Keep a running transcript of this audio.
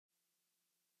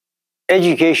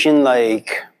Education,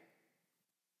 like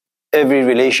every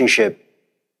relationship,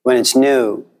 when it's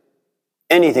new,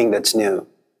 anything that's new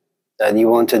that you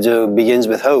want to do begins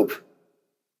with hope.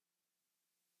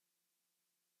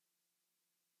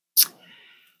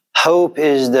 Hope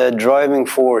is the driving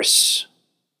force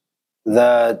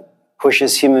that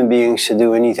pushes human beings to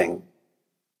do anything.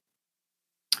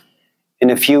 In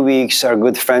a few weeks, our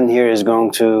good friend here is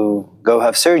going to go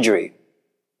have surgery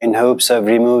in hopes of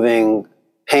removing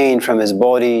pain from his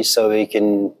body so he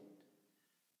can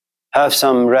have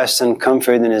some rest and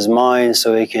comfort in his mind,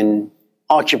 so he can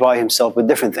occupy himself with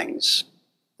different things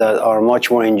that are much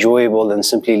more enjoyable than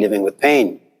simply living with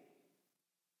pain.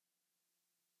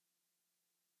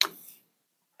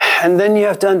 And then you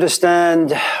have to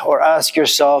understand or ask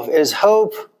yourself, is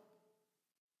hope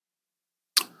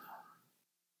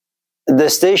the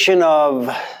station of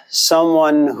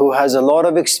someone who has a lot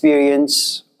of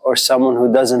experience or someone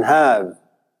who doesn't have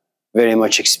very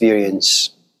much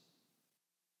experience?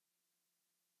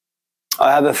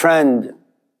 I have a friend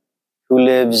who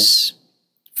lives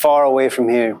far away from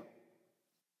here.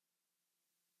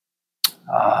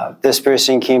 This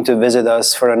person came to visit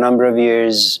us for a number of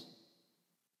years,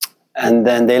 and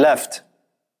then they left.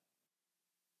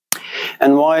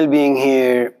 And while being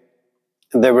here,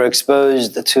 they were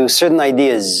exposed to certain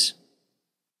ideas.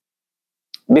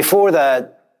 Before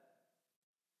that,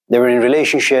 they were in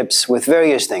relationships with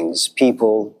various things: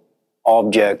 people,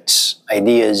 objects,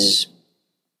 ideas.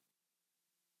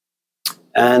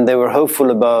 And they were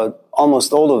hopeful about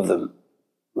almost all of them,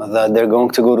 that they're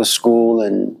going to go to school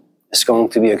and it's going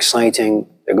to be exciting.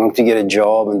 They're going to get a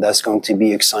job and that's going to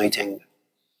be exciting.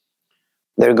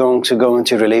 They're going to go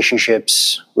into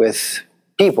relationships with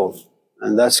people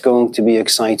and that's going to be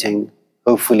exciting.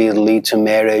 Hopefully it'll lead to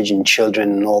marriage and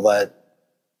children and all that.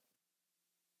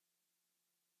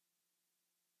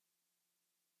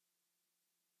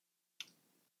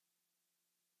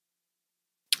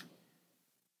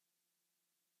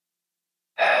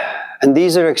 And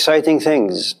these are exciting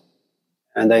things,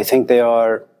 and I think they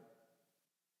are.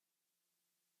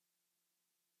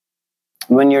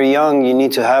 When you're young, you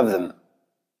need to have them.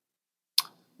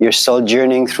 You're still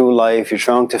journeying through life, you're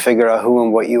trying to figure out who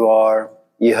and what you are.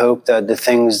 You hope that the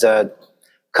things that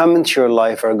come into your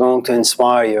life are going to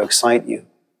inspire you, excite you,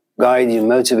 guide you,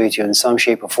 motivate you in some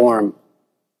shape or form.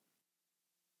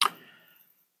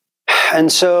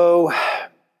 And so,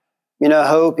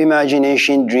 hope,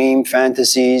 imagination, dream,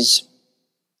 fantasies,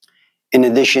 in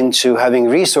addition to having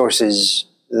resources,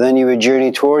 then you would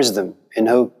journey towards them in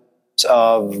hopes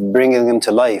of bringing them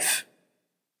to life.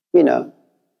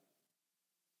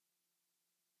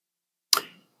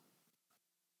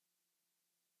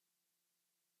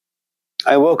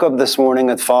 I woke up this morning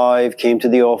at 5, came to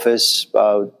the office,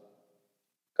 got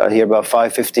here about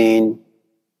 5:15.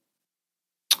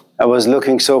 I was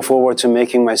looking so forward to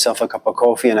making myself a cup of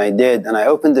coffee, and I did. And I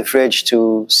opened the fridge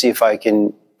to see if I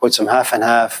can put some half and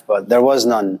half, but there was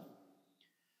none.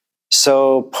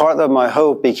 So part of my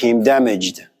hope became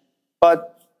damaged. But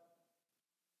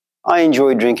I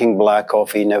enjoyed drinking black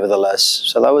coffee nevertheless,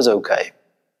 so that was okay.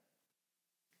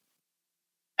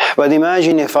 But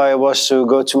imagine if I was to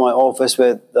go to my office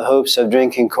with the hopes of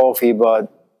drinking coffee,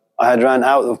 but I had run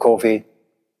out of coffee.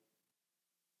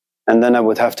 And then I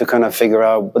would have to kind of figure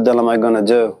out, what the hell am I going to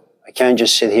do? I can't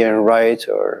just sit here and write,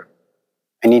 or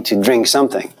I need to drink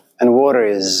something. And water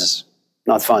is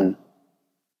not fun.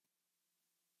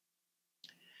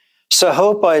 So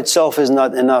hope by itself is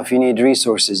not enough. You need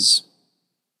resources.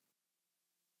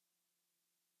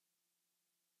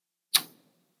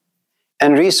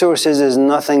 And resources is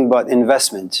nothing but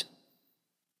investment.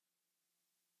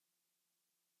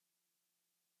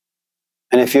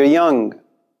 And if you're young,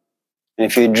 and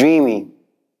if you're dreamy,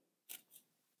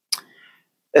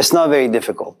 it's not very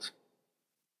difficult.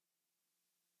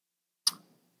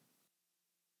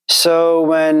 So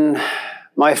when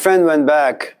my friend went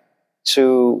back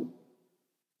to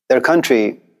their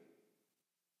country,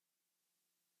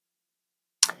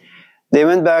 they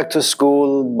went back to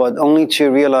school, but only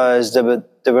to realize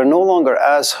that they were no longer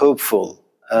as hopeful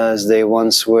as they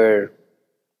once were.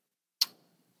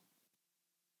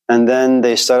 And then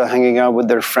they started hanging out with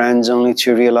their friends, only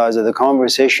to realize that the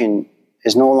conversation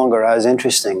is no longer as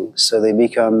interesting. So they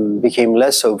became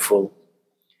less hopeful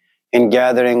in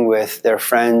gathering with their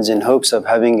friends in hopes of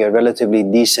having a relatively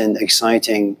decent,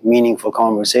 exciting, meaningful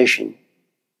conversation.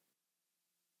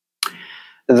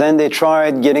 Then they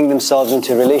tried getting themselves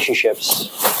into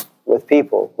relationships with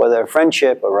people, whether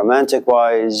friendship or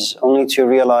romantic-wise, only to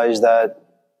realize that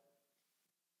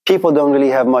people don't really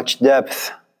have much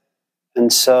depth.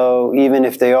 And so even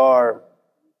if they are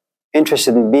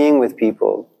interested in being with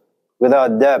people,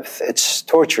 without depth, it's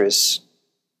torturous.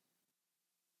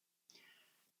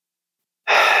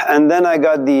 And then I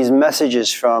got these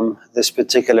messages from this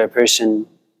particular person.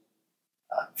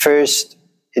 First,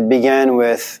 it began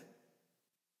with,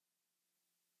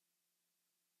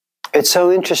 "It's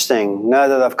so interesting now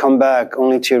that I've come back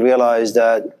only to realize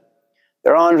that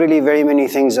there aren't really very many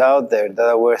things out there that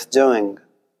are worth doing."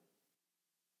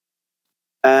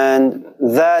 And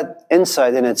that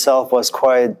insight in itself was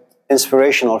quite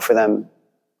inspirational for them.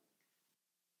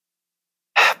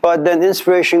 But then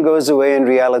inspiration goes away and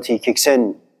reality kicks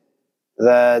in.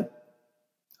 That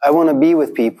I want to be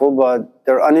with people, but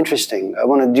they're uninteresting. I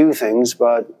want to do things,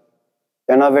 but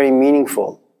they're not very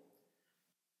meaningful.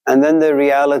 And then the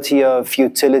reality of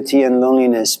futility and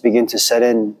loneliness begin to set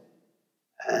in.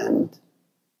 And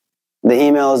the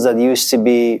emails that used to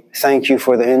be, "Thank you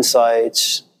for the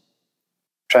insights,"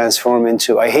 transform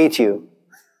into, "I hate you,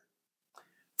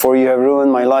 for you have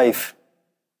ruined my life.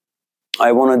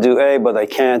 I want to do A, but I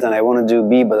can't, and I want to do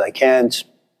B, but I can't.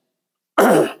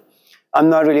 I'm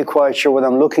not really quite sure what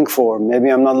I'm looking for. Maybe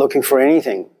I'm not looking for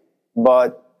anything,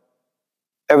 but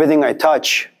everything I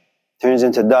touch turns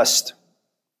into dust."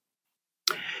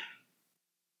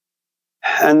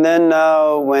 And then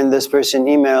now when this person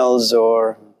emails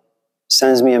or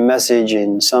sends me a message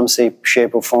in some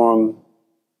shape or form,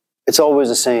 it's always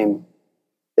the same.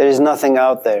 There is nothing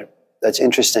out there that's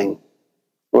interesting,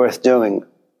 worth doing.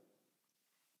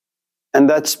 And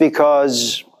that's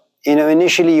because,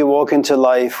 initially you walk into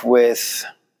life with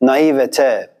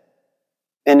naivete,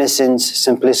 innocence,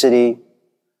 simplicity.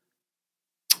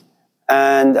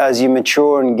 And as you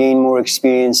mature and gain more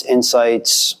experience,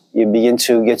 insights, you begin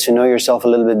to get to know yourself a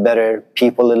little bit better,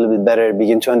 people a little bit better,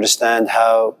 begin to understand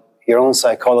how your own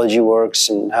psychology works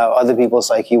and how other people's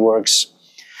psyche works.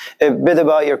 A bit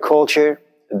about your culture,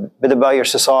 a bit about your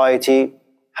society,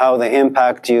 how they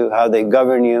impact you, how they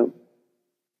govern you.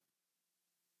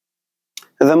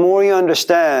 The more you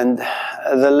understand,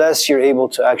 the less you're able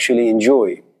to actually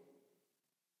enjoy.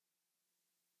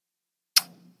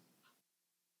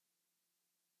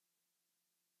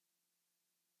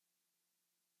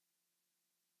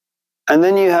 And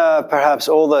then you have perhaps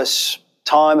all this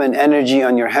time and energy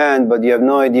on your hand, but you have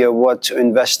no idea what to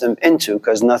invest them into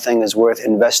because nothing is worth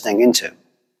investing into.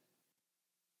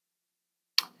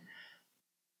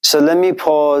 So let me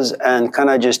pause and kind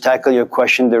of just tackle your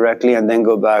question directly and then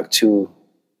go back to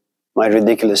my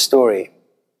ridiculous story.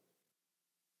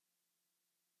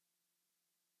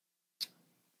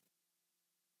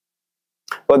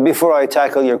 But before I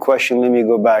tackle your question, let me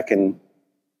go back and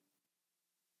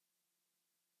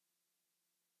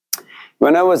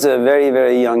when I was a very,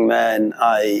 very young man,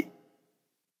 I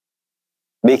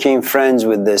became friends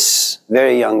with this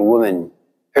very young woman,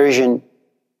 Persian,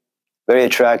 very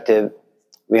attractive.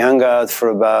 We hung out for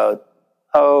about,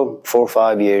 4 or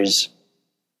 5 years.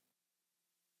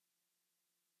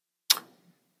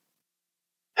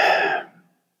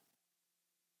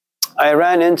 I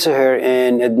ran into her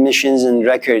in admissions and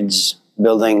records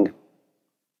building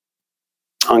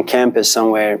on campus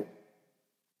somewhere.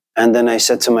 And then I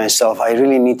said to myself, I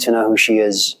really need to know who she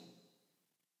is.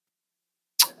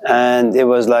 And it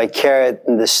was like carrot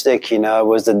and the stick, it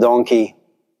was the donkey.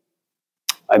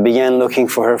 I began looking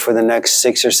for her for the next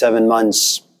 6 or 7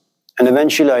 months. And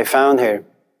eventually I found her.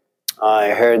 I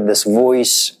heard this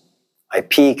voice. I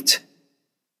peeked.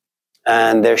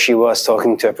 And there she was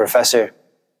talking to a professor.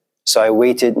 So I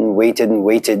waited and waited and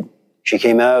waited. She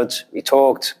came out. We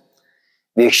talked.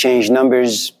 We exchanged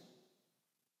numbers.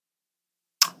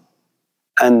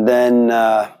 And then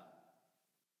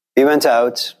we went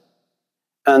out.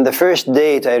 And the first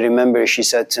date, I remember she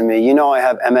said to me, I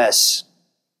have MS.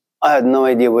 I had no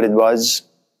idea what it was.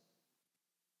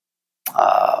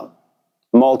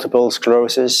 Multiple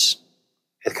sclerosis.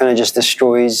 It kind of just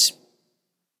destroys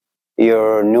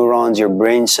your neurons, your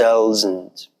brain cells,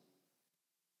 and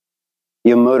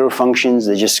your motor functions.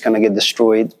 They just kind of get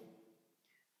destroyed.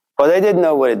 But I didn't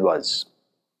know what it was.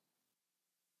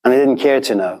 And I didn't care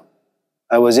to know.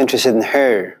 I was interested in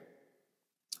her,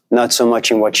 not so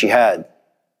much in what she had.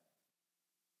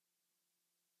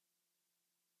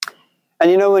 And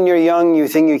when you're young, you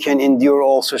think you can endure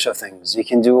all sorts of things. You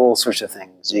can do all sorts of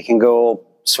things. You can go all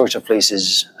sorts of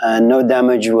places, and no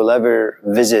damage will ever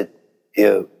visit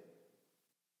you.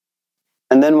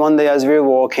 And then one day as we were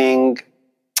walking,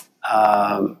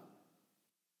 her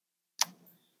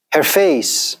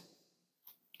face,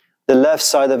 the left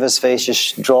side of his face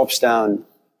just drops down.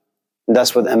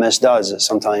 That's what MS does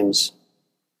sometimes.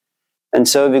 And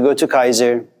so we go to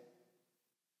Kaiser,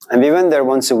 and we went there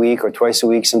once a week or twice a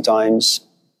week sometimes.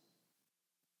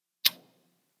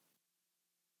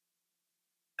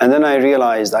 And then I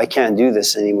realized I can't do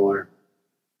this anymore.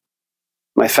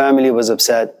 My family was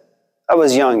upset. I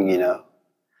was young, you know.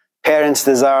 Parents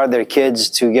desire their kids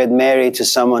to get married to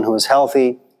someone who is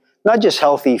healthy, not just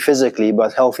healthy physically,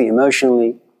 but healthy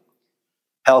emotionally,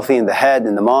 healthy in the head,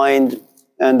 in the mind.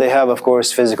 And they have, of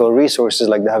course, physical resources,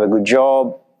 like they have a good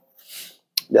job,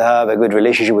 they have a good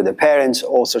relationship with their parents,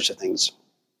 all sorts of things.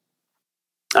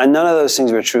 And none of those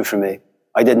things were true for me.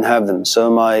 I didn't have them. So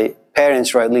my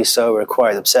parents, rightly so, were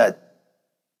quite upset.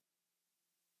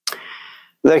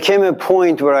 There came a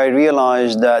point where I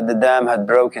realized that the dam had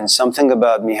broken. Something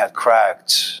about me had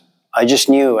cracked. I just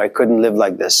knew I couldn't live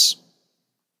like this.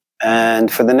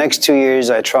 And for the next 2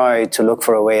 years, I tried to look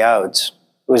for a way out.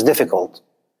 It was difficult.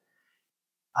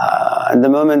 At the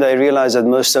moment I realized that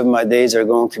most of my days are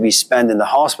going to be spent in the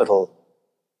hospital,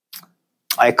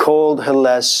 I called her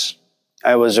less.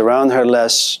 I was around her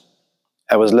less.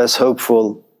 I was less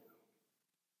hopeful.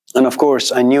 And of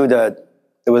course, I knew that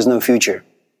there was no future,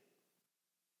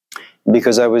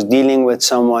 because I was dealing with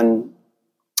someone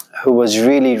who was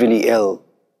really, really ill.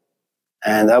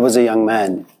 And I was a young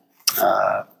man.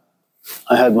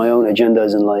 I had my own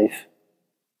agendas in life.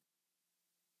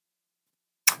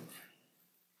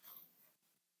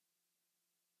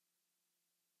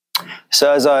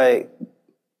 So as I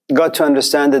got to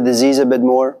understand the disease a bit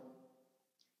more,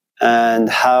 and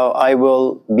how I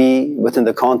will be within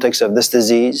the context of this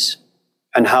disease,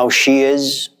 and how she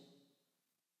is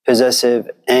possessive,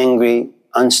 angry,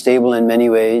 unstable in many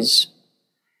ways,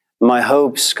 my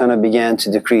hopes kind of began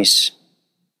to decrease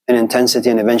in intensity,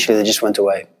 and eventually they just went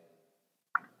away.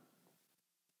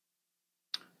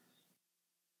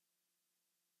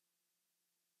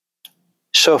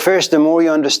 So first, the more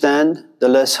you understand, the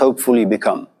less hopeful you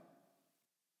become.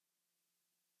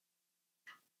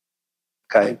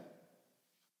 Okay?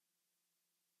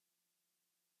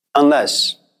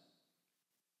 Unless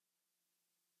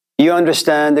you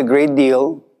understand a great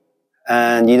deal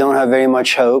and you don't have very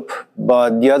much hope,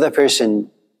 but the other person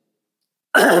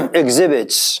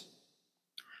exhibits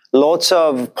lots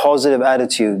of positive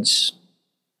attitudes,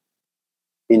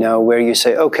 you know, where you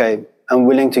say, okay, I'm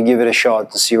willing to give it a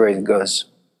shot to see where it goes.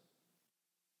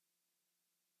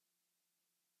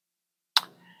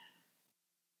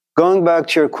 Going back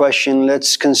to your question,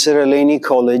 let's consider Laney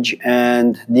College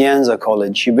and De Anza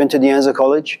College. You've been to De Anza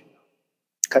College?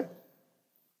 Okay.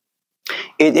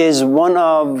 It is one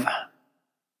of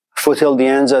Foothill De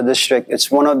Anza district. It's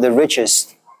one of the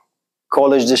richest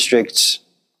college districts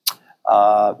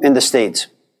in the state,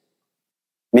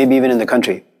 maybe even in the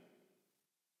country.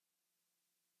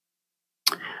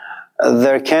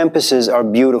 Their campuses are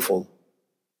beautiful.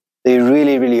 They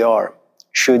really, really are.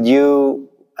 Should you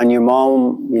and your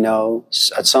mom, you know,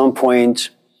 at some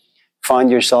point find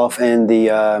yourself in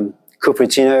the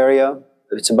Cupertino area,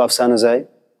 it's above San Jose,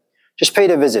 just pay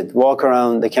it a visit, walk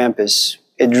around the campus.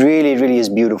 It really, really is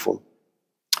beautiful.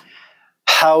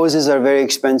 Houses are very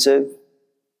expensive.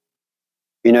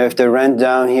 You know, if the rent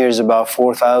down here is about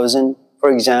 $4,000,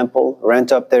 for example,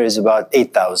 rent up there is about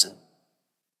 $8,000.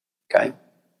 Okay?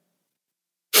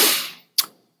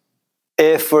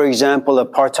 If, for example, a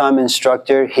part-time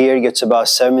instructor here gets about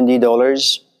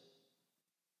 $70,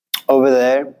 over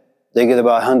there, they get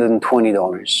about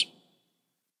 $120.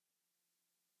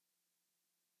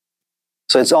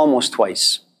 So it's almost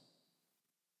twice.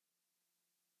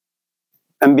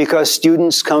 And because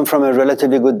students come from a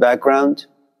relatively good background,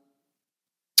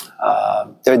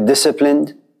 they're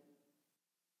disciplined,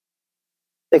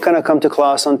 they kind of come to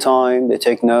class on time, they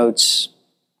take notes.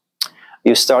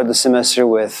 You start the semester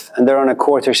with, and they're on a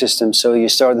quarter system, so you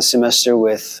start the semester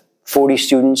with 40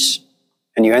 students,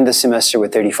 and you end the semester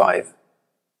with 35.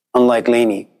 Unlike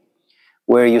Laney,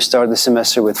 where you start the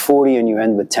semester with 40 and you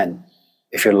end with 10,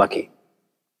 if you're lucky.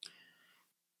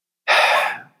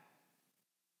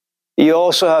 You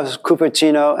also have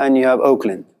Cupertino and you have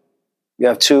Oakland. You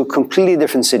have two completely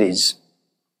different cities.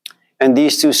 And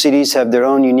these two cities have their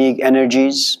own unique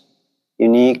energies,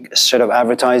 unique set of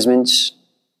advertisements.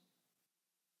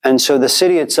 And so the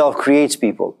city itself creates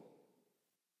people.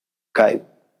 Okay.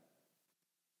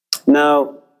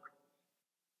 Now,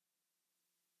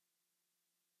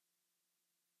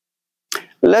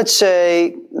 let's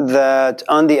say that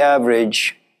on the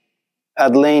average,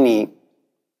 at Laney,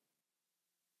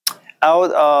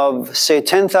 out of, say,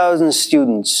 10,000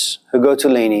 students who go to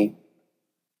Laney,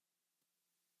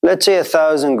 let's say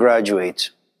 1,000 graduate.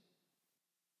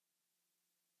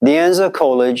 De Anza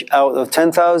College, out of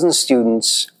 10,000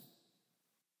 students,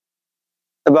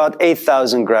 about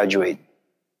 8,000 graduate.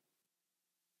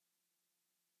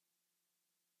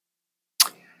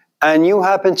 And you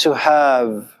happen to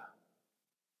have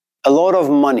a lot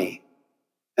of money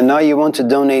and now you want to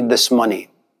donate this money.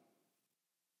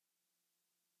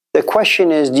 The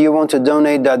question is, do you want to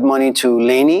donate that money to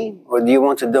Laney, or do you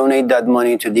want to donate that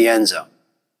money to Dianza?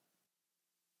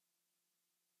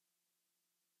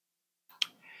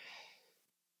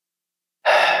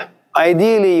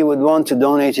 Ideally, you would want to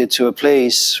donate it to a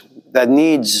place that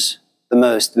needs the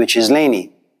most, which is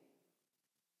Laney.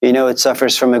 You know, it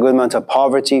suffers from a good amount of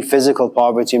poverty, physical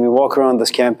poverty. When we walk around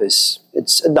this campus,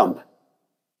 it's a dump.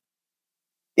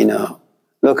 You know,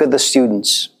 look at the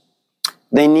students.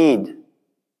 They need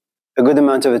a good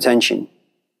amount of attention.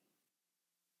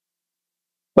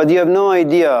 But you have no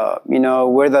idea, you know,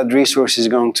 where that resource is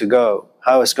going to go,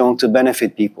 how it's going to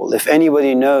benefit people. If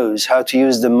anybody knows how to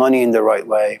use the money in the right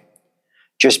way,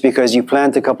 just because you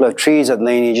plant a couple of trees at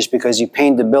Laney, just because you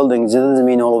paint the buildings, it doesn't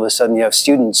mean all of a sudden you have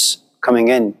students coming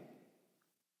in.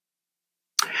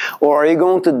 Or are you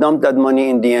going to dump that money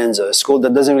in Dianza, a school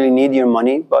that doesn't really need your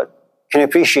money, but can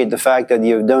appreciate the fact that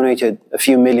you've donated a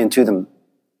few million to them?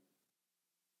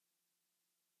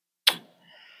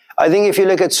 I think if you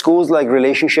look at schools like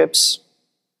relationships,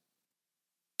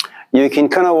 you can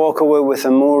kind of walk away with a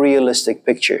more realistic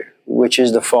picture, which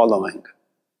is the following.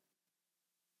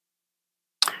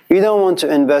 You don't want to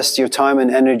invest your time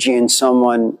and energy in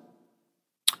someone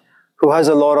who has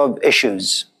a lot of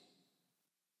issues,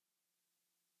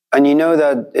 and you know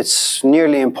that it's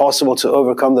nearly impossible to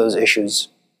overcome those issues.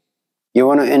 You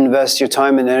want to invest your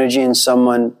time and energy in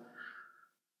someone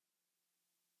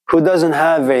who doesn't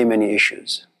have very many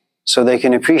issues, so they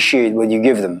can appreciate what you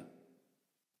give them.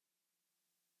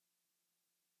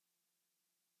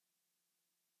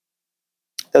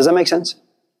 Does that make sense?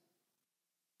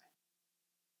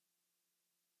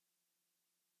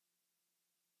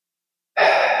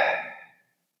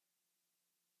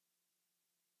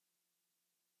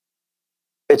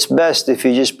 It's best if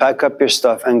you just pack up your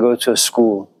stuff and go to a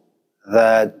school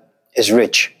that is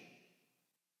rich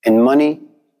in money,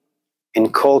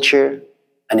 in culture,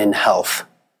 and in health.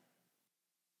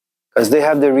 Because they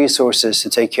have the resources to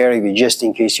take care of you just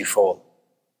in case you fall.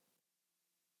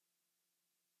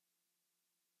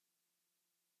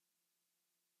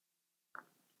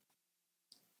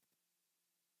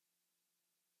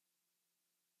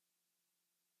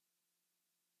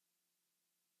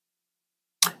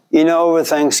 You know, over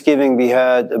Thanksgiving, we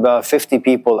had about 50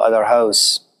 people at our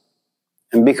house.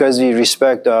 And because we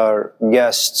respect our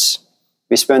guests,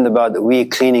 we spend about a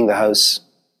week cleaning the house,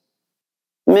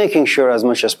 making sure as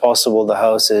much as possible the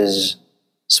house is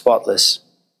spotless.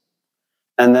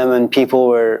 And then when people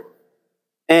were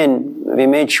in, we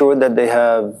made sure that they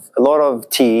have a lot of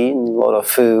tea and a lot of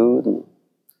food. And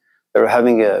they were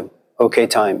having a okay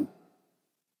time.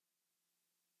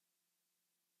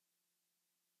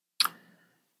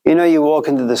 You know, you walk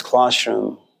into this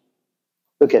classroom,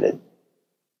 look at it.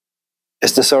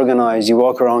 It's disorganized. You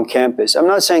walk around campus. I'm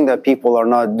not saying that people are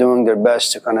not doing their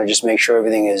best to kind of just make sure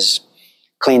everything is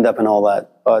cleaned up and all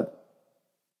that, but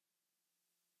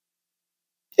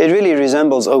it really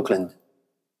resembles Oakland.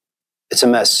 It's a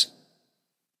mess.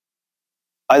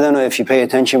 I don't know if you pay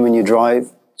attention when you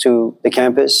drive to the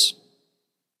campus.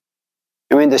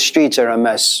 I mean, the streets are a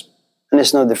mess, and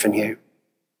it's no different here.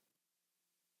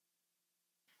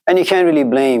 And you can't really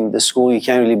blame the school, you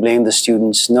can't really blame the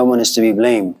students. No one is to be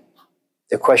blamed.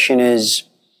 The question is,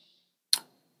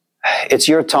 it's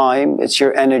your time, it's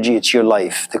your energy, it's your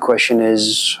life. The question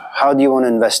is, how do you want to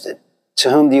invest it?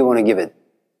 To whom do you want to give it?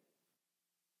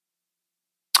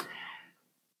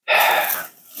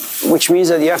 Which means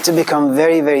that you have to become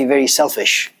very, very, very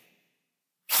selfish.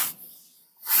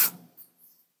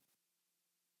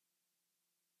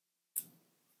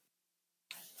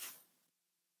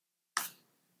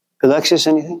 Alexis,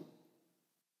 anything?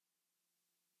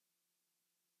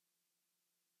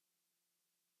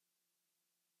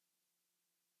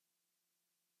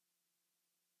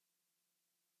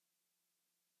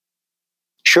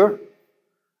 Sure.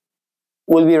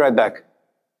 We'll be right back.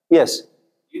 Yes?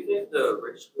 Do you think the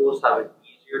rich schools have an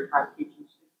easier time teaching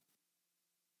students?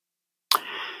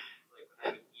 Like,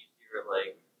 would it be easier,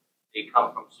 like, they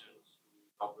come from students who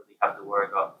don't really have to worry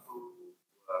about food,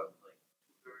 like,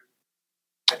 tutors?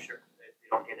 I'm sure if they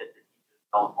don't get it, the teachers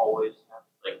don't always have,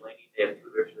 like, they have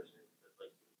tutors for students that,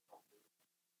 like, students don't do.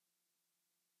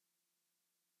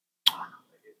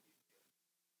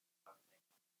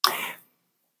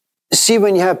 See,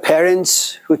 when you have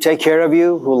parents who take care of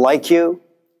you, who like you,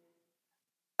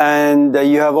 and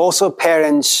you have also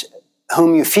parents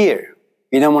whom you fear,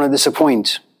 you don't want to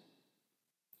disappoint.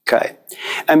 Okay.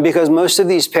 And because most of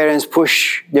these parents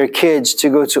push their kids to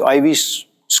go to Ivy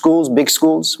schools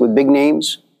with big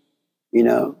names, you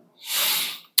know,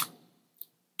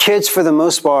 kids for the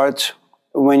most part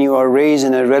when you are raised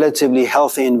in a relatively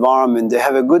healthy environment, they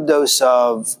have a good dose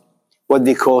of what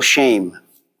we call shame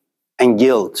and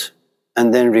guilt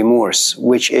and then remorse,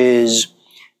 which is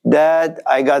that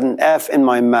I got an F in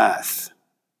my math.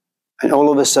 And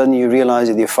all of a sudden you realize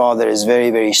that your father is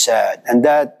very, very sad. And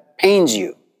that pains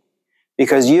you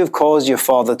because you've caused your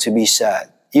father to be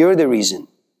sad. You're the reason.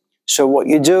 So what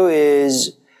you do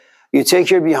is you take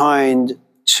your behind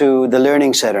to the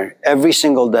learning center every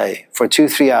single day for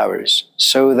 2-3 hours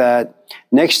so that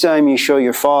next time you show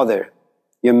your father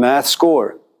your math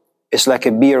score, it's like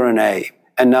a B or an A.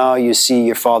 And now you see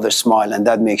your father smile and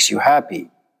that makes you happy.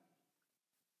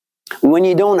 When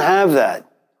you don't have that,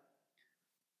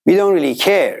 you don't really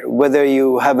care whether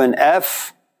you have an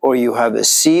F or you have a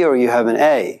C or you have an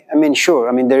A. I mean, sure,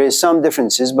 I mean, there is some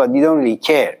differences, but you don't really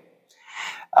care.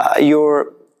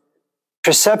 Your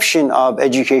perception of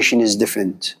education is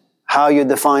different. How you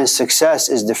define success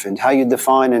is different. How you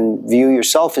define and view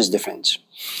yourself is different.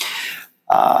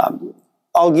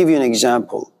 I'll give you an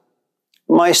example.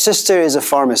 My sister is a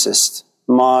pharmacist.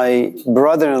 My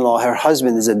brother-in-law, her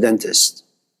husband, is a dentist.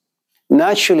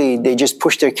 Naturally, they just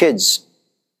push their kids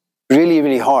really,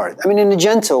 really hard. I mean, in a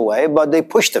gentle way, but they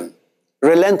push them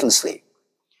relentlessly.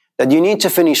 That you need to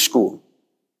finish school.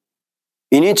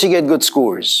 You need to get good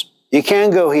scores. You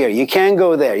can't go here. You can't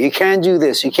go there. You can't do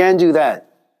this. You can't do that.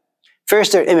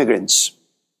 First, they're immigrants.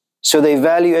 So they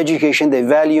value education. They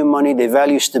value money. They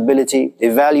value stability. They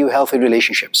value healthy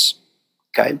relationships.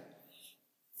 Okay?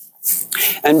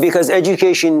 And because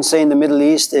education, say in the Middle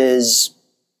East, is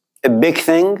a big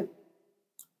thing,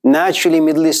 naturally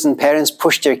Middle Eastern parents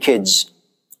push their kids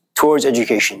towards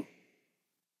education.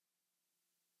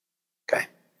 Okay.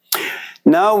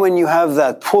 Now when you have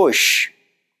that push,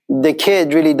 the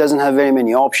kid really doesn't have very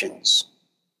many options.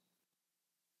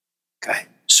 Okay.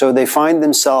 So they find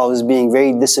themselves being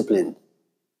very disciplined,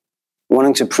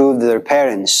 wanting to prove to their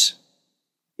parents,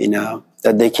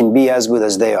 that they can be as good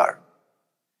as they are.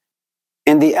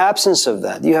 In the absence of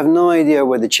that, you have no idea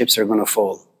where the chips are going to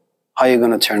fall, how you're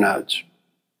going to turn out.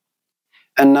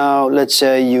 And now, let's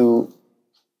say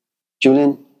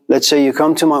Julian, let's say you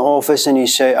come to my office and you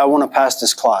say, I want to pass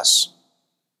this class.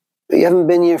 You haven't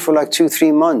been here for like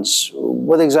 2-3 months.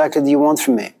 What exactly do you want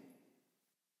from me?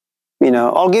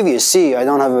 I'll give you a C. I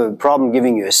don't have a problem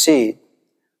giving you a C.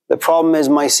 The problem is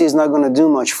my C is not going to do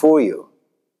much for you.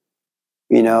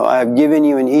 I've given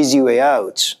you an easy way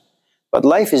out. But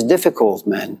life is difficult,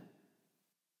 man.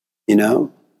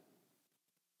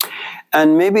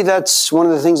 And maybe that's one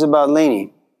of the things about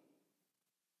Laney.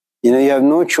 You have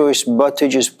no choice but to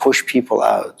just push people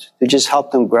out, to just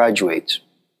help them graduate.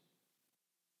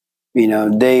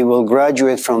 They will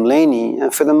graduate from Laney,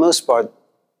 and for the most part,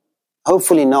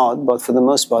 hopefully not, but for the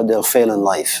most part, they'll fail in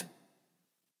life.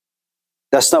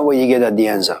 That's not what you get at De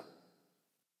Anza.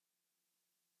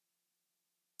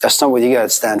 That's not what you get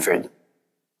at Stanford.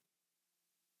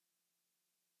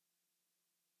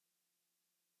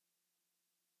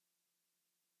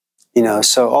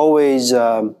 So always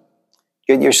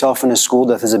get yourself in a school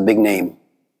that has a big name.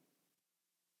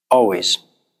 Always.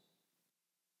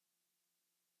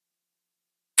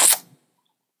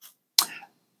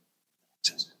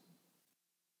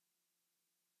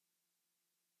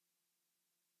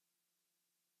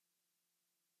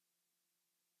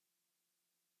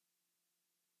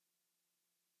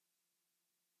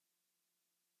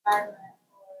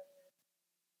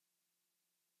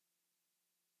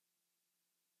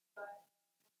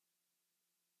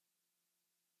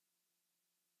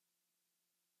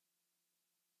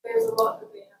 There's a lot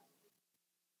that they have to do.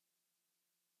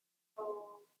 So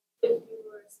if you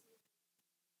were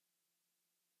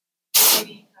in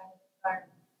any kind of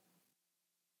environment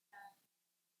and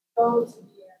go to the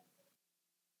end,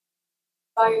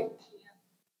 fight the end,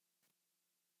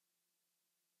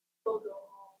 we'll go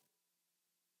home,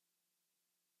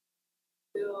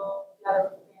 we'll gather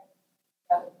with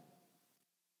family together.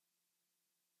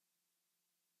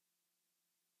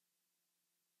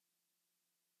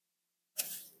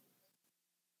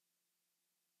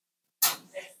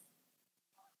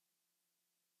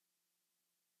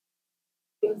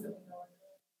 Things that we know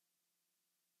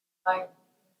like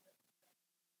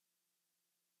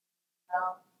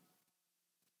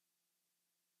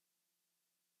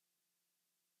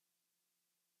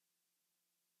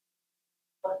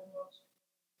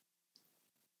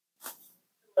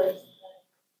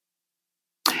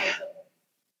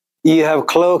You have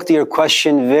cloaked your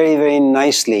question very, very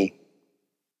nicely,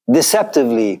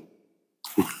 deceptively,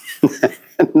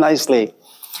 nicely.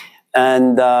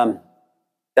 And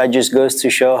that just goes to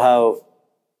show how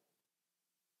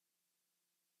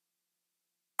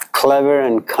clever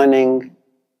and cunning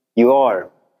You are,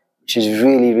 which is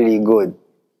really, really good.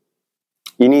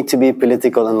 You need to be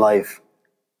political in life.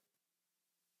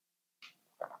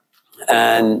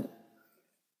 And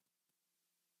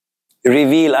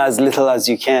reveal as little as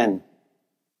you can.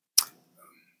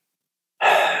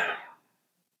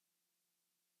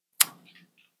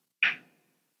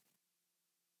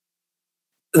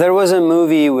 There was a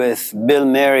movie with Bill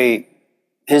Murray.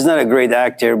 He's not a great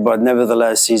actor, but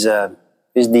nevertheless, he's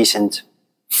decent.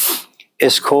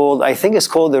 I think it's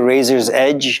called The Razor's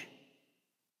Edge.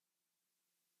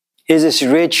 He's this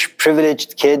rich,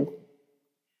 privileged kid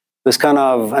who's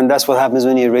and that's what happens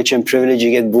when you're rich and privileged, you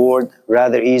get bored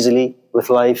rather easily with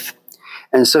life.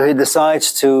 And so he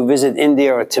decides to visit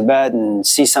India or Tibet and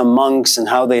see some monks and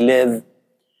how they live.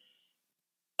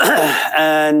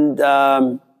 And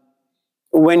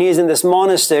when he's in this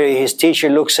monastery, his teacher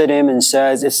looks at him and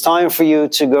says, it's time for you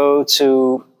to go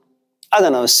to,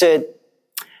 sit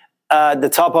at the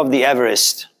top of the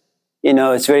Everest.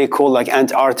 It's very cool, like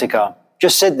Antarctica.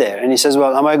 Just sit there. And he says,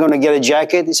 well, am I going to get a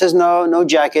jacket? He says, no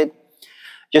jacket.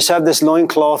 Just have this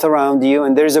loincloth around you,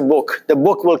 and there's a book. The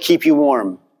book will keep you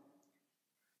warm.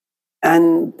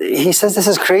 And he says, this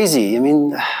is crazy. I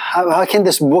mean, how can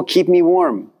this book keep me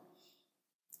warm?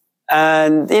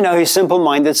 And, he's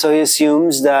simple-minded, so he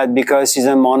assumes that because he's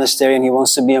in a monastery and he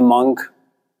wants to be a monk,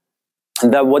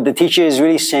 that what the teacher is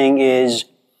really saying is,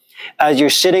 as you're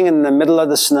sitting in the middle of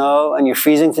the snow and you're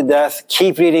freezing to death,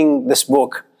 keep reading this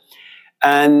book.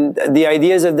 And the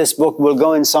ideas of this book will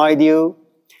go inside you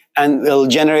and will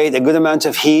generate a good amount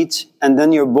of heat, and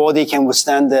then your body can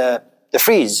withstand the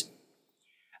freeze.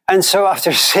 And so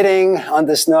after sitting on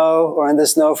the snow or in the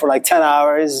snow for like 10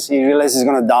 hours, he realizes he's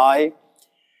going to die.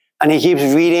 And he keeps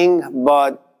reading,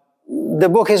 but the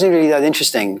book isn't really that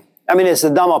interesting. I mean, it's the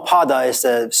Dhammapada, it's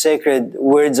the sacred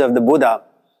words of the Buddha.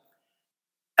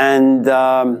 And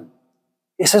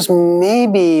he says,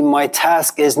 maybe my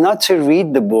task is not to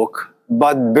read the book,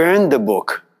 but burn the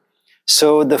book.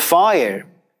 So the fire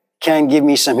can give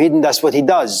me some heat, and that's what he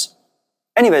does.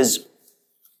 Anyways,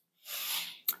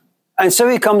 and so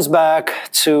he comes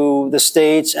back to the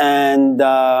States, and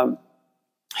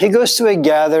he goes to a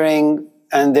gathering,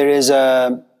 and there is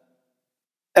a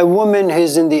woman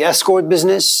who's in the escort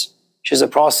business. She's a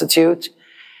prostitute.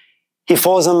 He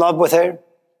falls in love with her.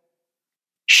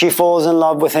 She falls in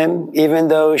love with him, even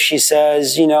though she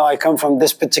says, I come from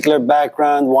this particular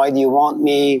background. Why do you want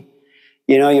me?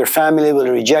 Your family will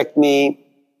reject me.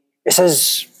 He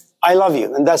says, I love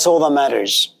you, and that's all that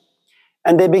matters.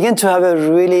 And they begin to have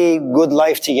a really good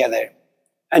life together.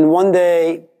 And one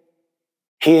day,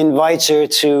 he invites her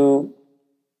to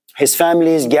his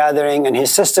family's gathering, and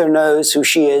his sister knows who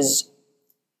she is.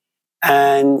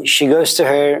 And she goes to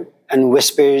her and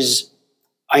whispers,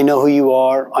 I know who you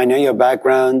are. I know your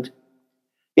background.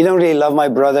 You don't really love my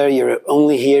brother. You're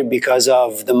only here because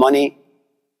of the money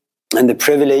and the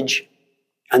privilege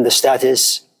and the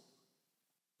status.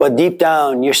 But deep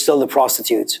down, you're still the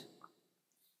prostitute.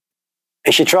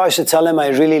 And she tries to tell him, I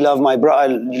really love I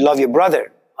love your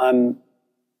brother. I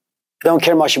don't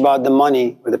care much about the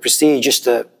money or the prestige, just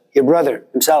your brother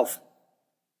himself.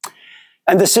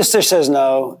 And the sister says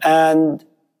no, and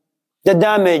the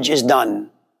damage is done.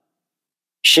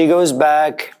 She goes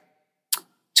back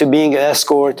to being an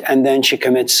escort, and then she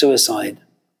commits suicide.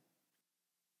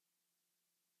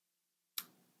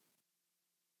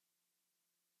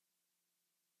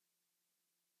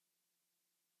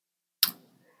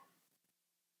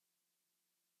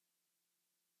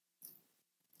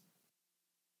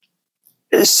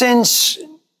 Since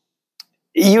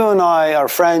you and I are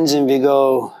friends and we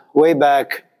go way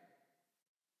back,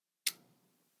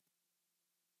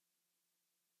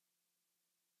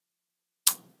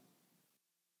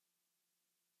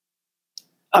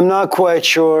 I'm not quite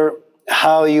sure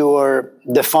how you are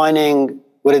defining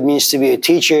what it means to be a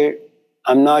teacher.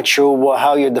 I'm not sure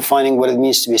how you're defining what it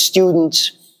means to be a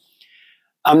student.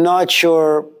 I'm not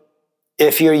sure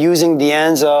if you're using the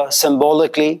Anza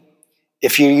symbolically,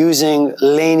 if you're using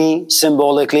Laney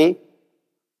symbolically.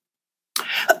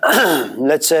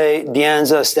 Let's say the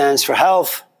Anza stands for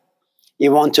health.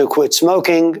 You want to quit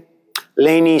smoking.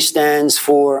 Laney stands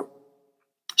for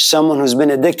someone who's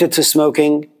been addicted to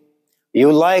smoking.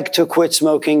 You like to quit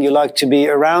smoking. You like to be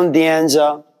around the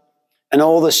Anza. And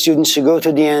all the students who go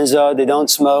to the Anza, they don't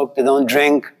smoke, they don't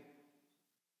drink.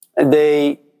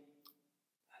 They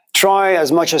try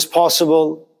as much as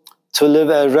possible to live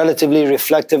a relatively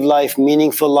reflective life,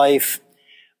 meaningful life.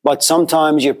 But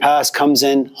sometimes your past comes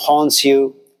in, haunts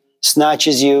you,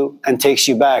 snatches you, and takes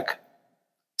you back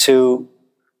to,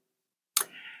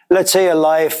 let's say, a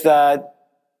life that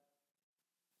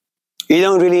you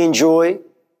don't really enjoy,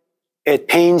 It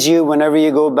pains you whenever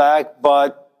you go back,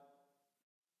 but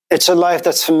it's a life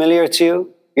that's familiar to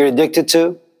you, you're addicted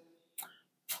to.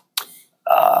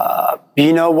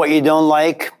 You know what you don't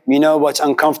like, you know what's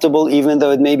uncomfortable, even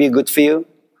though it may be good for you.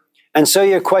 And so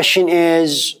your question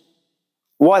is,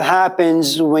 what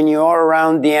happens when you are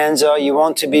around Dianza? You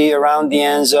want to be around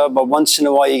Dianza, but once in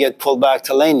a while you get pulled back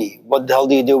to Laney. What the hell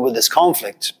do you do with this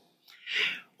conflict?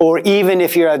 Or even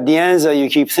if you're at Dianza, you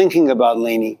keep thinking about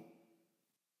Laney.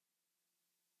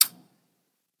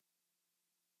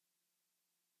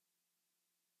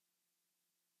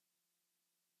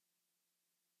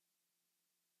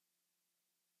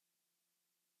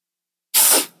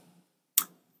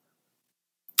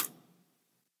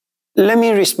 Let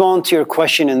me respond to your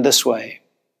question in this way.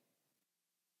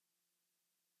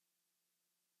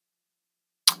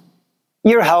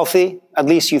 You're healthy, at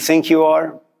least you think you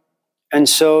are, and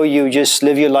so you just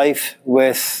live your life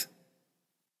with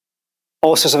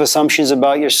all sorts of assumptions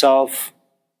about yourself,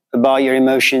 about your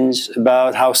emotions,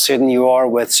 about how certain you are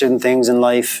with certain things in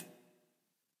life.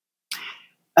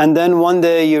 And then one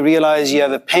day you realize you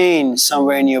have a pain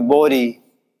somewhere in your body,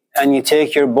 and you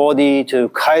take your body to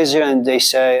Kaiser and they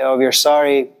say, oh, we're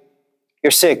sorry, you're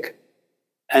sick.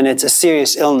 And it's a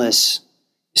serious illness.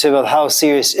 You say, well, how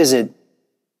serious is it?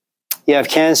 You have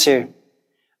cancer.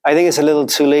 I think it's a little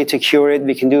too late to cure it.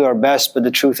 We can do our best, but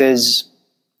the truth is,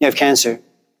 you have cancer.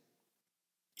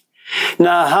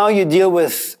 Now, how you deal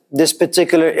with this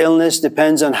particular illness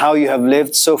depends on how you have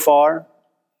lived so far.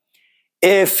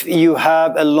 If you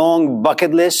have a long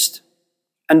bucket list,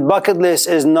 and bucket list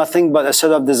is nothing but a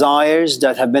set of desires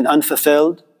that have been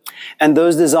unfulfilled. And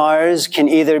those desires can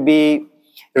either be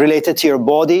related to your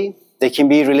body, they can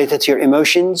be related to your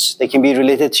emotions, they can be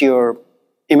related to your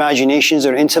imaginations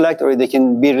or intellect, or they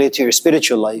can be related to your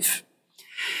spiritual life.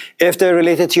 If they're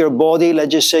related to your body,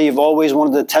 let's just say you've always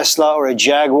wanted a Tesla or a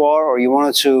Jaguar, or you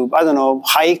wanted to, I don't know,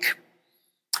 hike,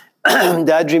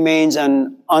 that remains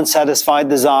an unsatisfied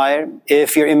desire.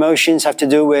 If your emotions have to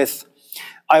do with,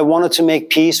 I wanted to make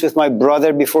peace with my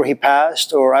brother before he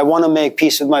passed, or I want to make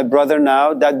peace with my brother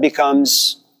now, that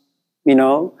becomes,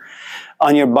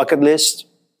 on your bucket list.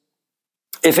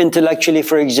 If intellectually,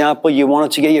 for example, you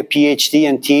wanted to get your PhD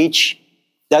and teach,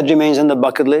 that remains on the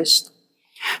bucket list.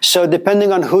 So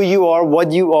depending on who you are,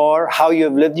 what you are, how you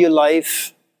have lived your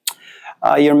life,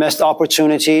 your missed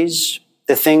opportunities,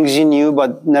 the things you knew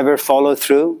but never followed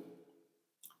through.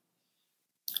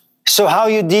 So how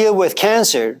you deal with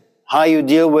cancer, how you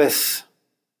deal with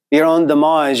your own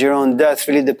demise, your own death,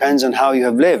 really depends on how you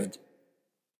have lived.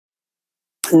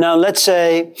 Now, let's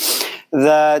say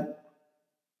that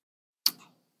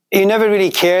you never really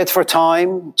cared for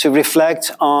time to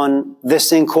reflect on this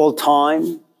thing called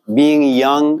time, being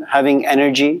young, having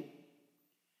energy.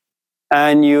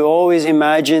 And you always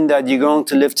imagine that you're going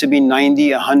to live to be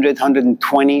 90, 100,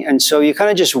 120. And so you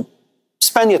kind of just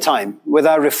spend your time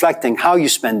without reflecting how you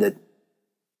spend it.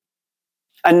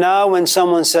 And now when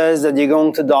someone says that you're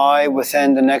going to die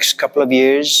within the next couple of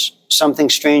years, something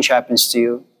strange happens to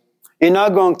you. You're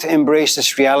not going to embrace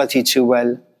this reality too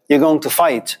well. You're going to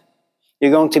fight.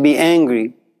 You're going to be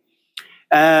angry.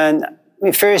 And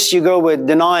first you go with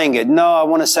denying it. No, I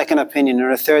want a second opinion, or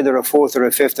a third, or a fourth, or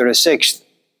a fifth, or a sixth.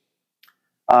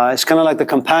 It's kind of like the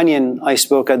companion I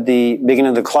spoke at the beginning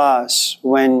of the class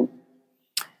when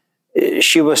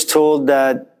she was told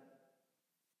that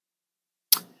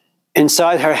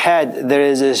inside her head, there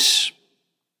is this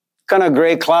kind of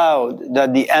gray cloud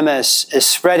that the MS is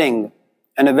spreading,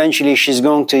 and eventually she's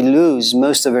going to lose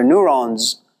most of her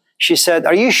neurons. She said,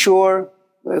 are you sure?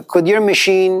 Could your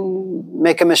machine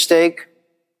make a mistake?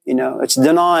 It's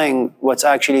denying what's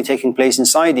actually taking place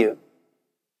inside you.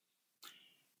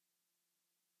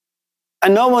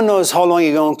 And no one knows how long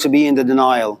you're going to be in the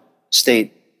denial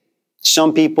state.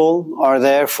 Some people are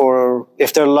there for,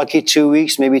 if they're lucky, 2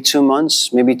 weeks, maybe 2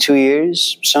 months, maybe 2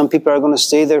 years. Some people are going to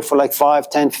stay there for like 5,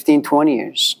 10, 15, 20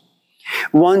 years.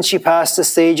 Once you pass the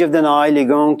stage of denial, you're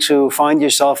going to find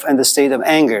yourself in the state of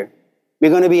anger.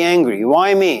 You're going to be angry.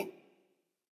 Why me?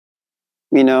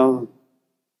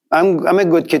 I'm a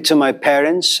good kid to my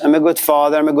parents. I'm a good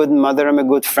father. I'm a good mother. I'm a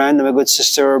good friend. I'm a good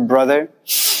sister or brother.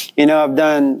 I've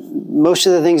done most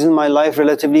of the things in my life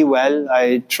relatively well.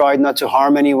 I tried not to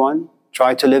harm anyone,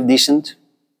 tried to live decent.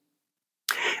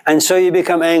 And so you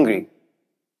become angry.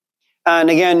 And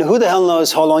again, who the hell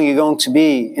knows how long you're going to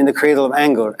be in the cradle of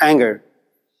anger?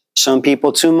 Some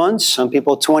people 2 months, some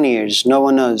people 20 years. No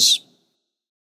one knows.